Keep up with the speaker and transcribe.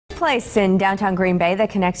place in downtown Green Bay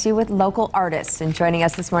that connects you with local artists. And joining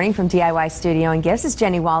us this morning from DIY Studio and Gifts is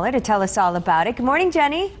Jenny Waller to tell us all about it. Good morning,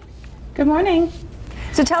 Jenny. Good morning.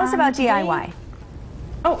 So tell us about DIY.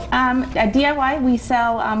 At DIY we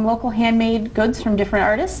sell local handmade goods from different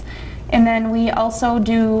artists, and then we also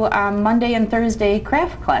do Monday and Thursday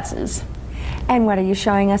craft classes. And what are you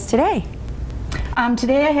showing us today?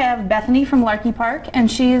 Today I have Bethany from Larky Park, and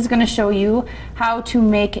she is going to show you how to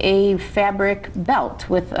make a fabric belt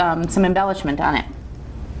with some embellishment on it.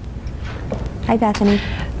 Hi, Bethany.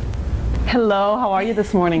 Hello, how are you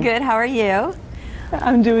this morning? Good, how are you?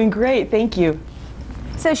 I'm doing great, thank you.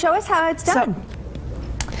 So show us how it's done.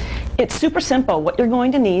 It's super simple. What you're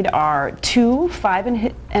going to need are 2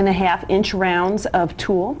 5.5-inch rounds of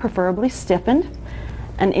tulle, preferably stiffened,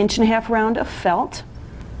 an 1.5-inch round of felt,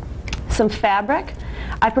 some fabric.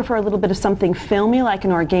 I prefer a little bit of something filmy like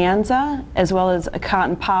an organza, as well as a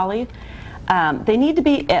cotton poly. They need to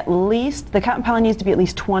be the cotton poly needs to be at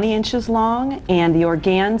least 20 inches long, and the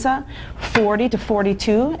organza 40 to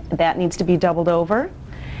 42, that needs to be doubled over.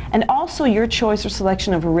 And also your choice or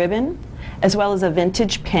selection of ribbon, as well as a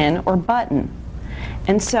vintage pin or button.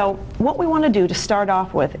 And so what we want to do to start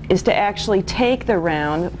off with is to actually take the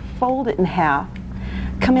round, fold it in half,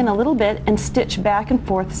 come in a little bit and stitch back and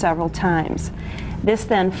forth several times. This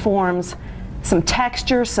then forms some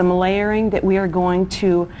texture, some layering that we are going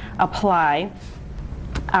to apply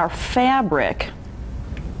our fabric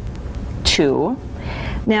to.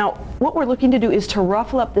 Now, what we're looking to do is to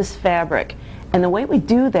ruffle up this fabric, and the way we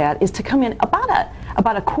do that is to come in about a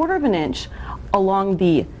 1/4 inch along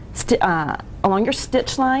along your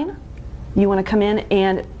stitch line. You want to come in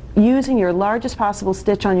and, using your largest possible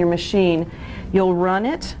stitch on your machine, you'll run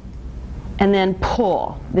it and then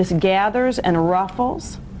pull. This gathers and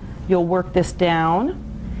ruffles. You'll work this down,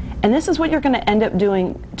 and this is what you're going to end up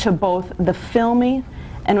doing to both the filmy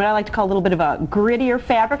and what I like to call a little bit of a grittier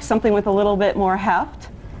fabric, something with a little bit more heft,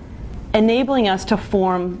 enabling us to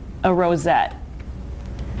form a rosette.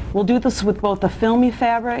 We'll do this with both the filmy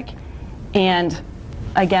fabric and,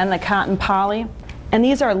 again, the cotton poly, and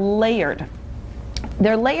these are layered.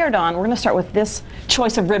 They're layered on. We're going to start with this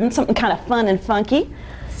choice of ribbon, something kind of fun and funky.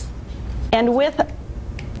 And with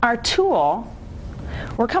our tulle,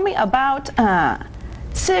 we're coming about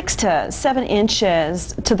 6 to 7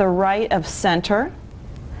 inches to the right of center,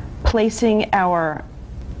 placing our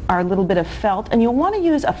little bit of felt. And you'll want to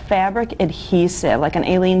use a fabric adhesive, like an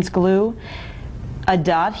Aleene's glue. A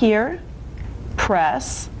dot here,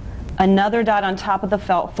 press, another dot on top of the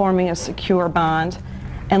felt, forming a secure bond,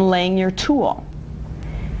 and laying your tulle.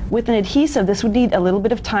 With an adhesive, this would need a little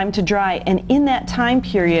bit of time to dry, and in that time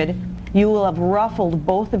period, you will have ruffled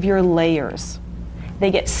both of your layers.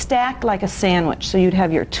 They get stacked like a sandwich, so you'd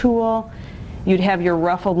have your tulle, you'd have your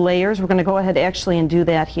ruffled layers. We're going to go ahead actually and do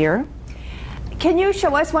that here. Can you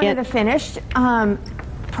show us one of the finished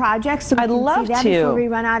projects so we can see that before we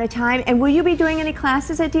run out of time? And will you be doing any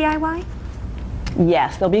classes at DIY?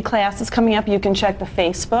 Yes, there'll be classes coming up. You can check the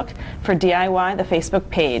Facebook for DIY, the Facebook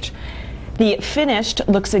page. The finished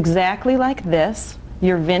looks exactly like this.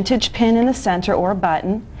 Your vintage pin in the center or a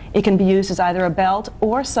button. It can be used as either a belt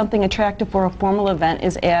or something attractive for a formal event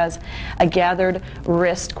is as a gathered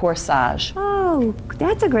wrist corsage. Oh,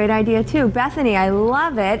 that's a great idea too. Bethany, I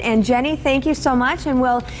love it. And Jenny, thank you so much, and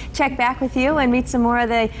we'll check back with you and meet some more of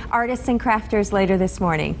the artists and crafters later this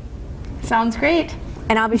morning. Sounds great.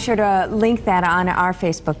 And I'll be sure to link that on our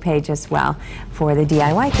Facebook page as well for the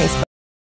DIY Facebook.